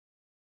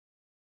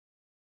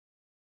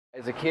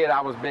As a kid,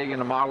 I was big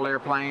into model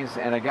airplanes,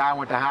 and a guy I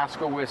went to high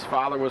school with, his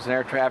father was an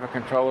air traffic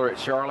controller at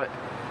Charlotte.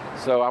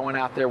 So I went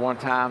out there one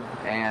time,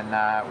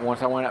 and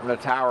once I went up in the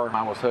tower,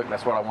 I was hooked.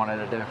 That's what I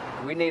wanted to do.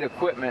 We need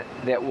equipment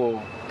that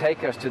will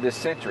take us to this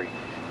century,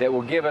 that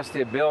will give us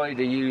the ability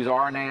to use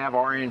RNAV,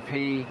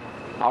 RNP,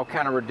 all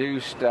kind of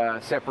reduced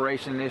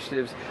separation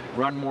initiatives,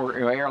 run more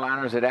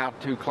airliners at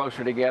altitude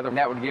closer together. And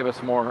that would give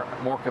us more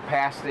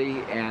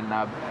capacity and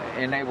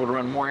enable to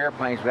run more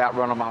airplanes without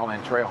running them all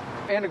in trail.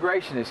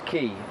 Integration is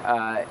key.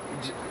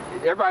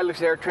 Everybody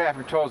looks at air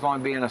traffic control as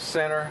only being a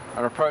center,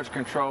 an approach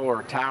control,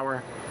 or a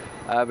tower.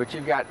 But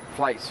you've got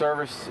flight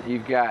service,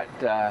 you've got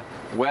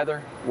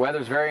weather.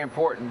 Weather's very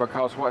important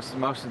because what's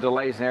most of the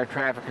delays in air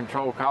traffic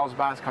control caused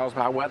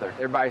by weather.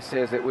 Everybody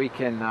says that we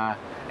can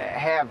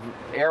have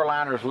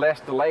airliners less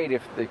delayed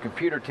if the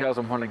computer tells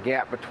them when a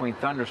gap between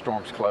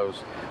thunderstorms close.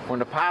 When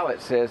the pilot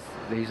says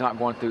that he's not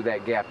going through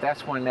that gap,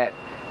 that's when that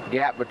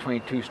gap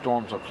between two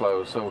storms will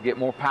close. So we'll get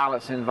more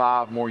pilots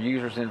involved, more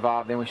users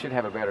involved, then we should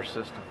have a better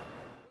system.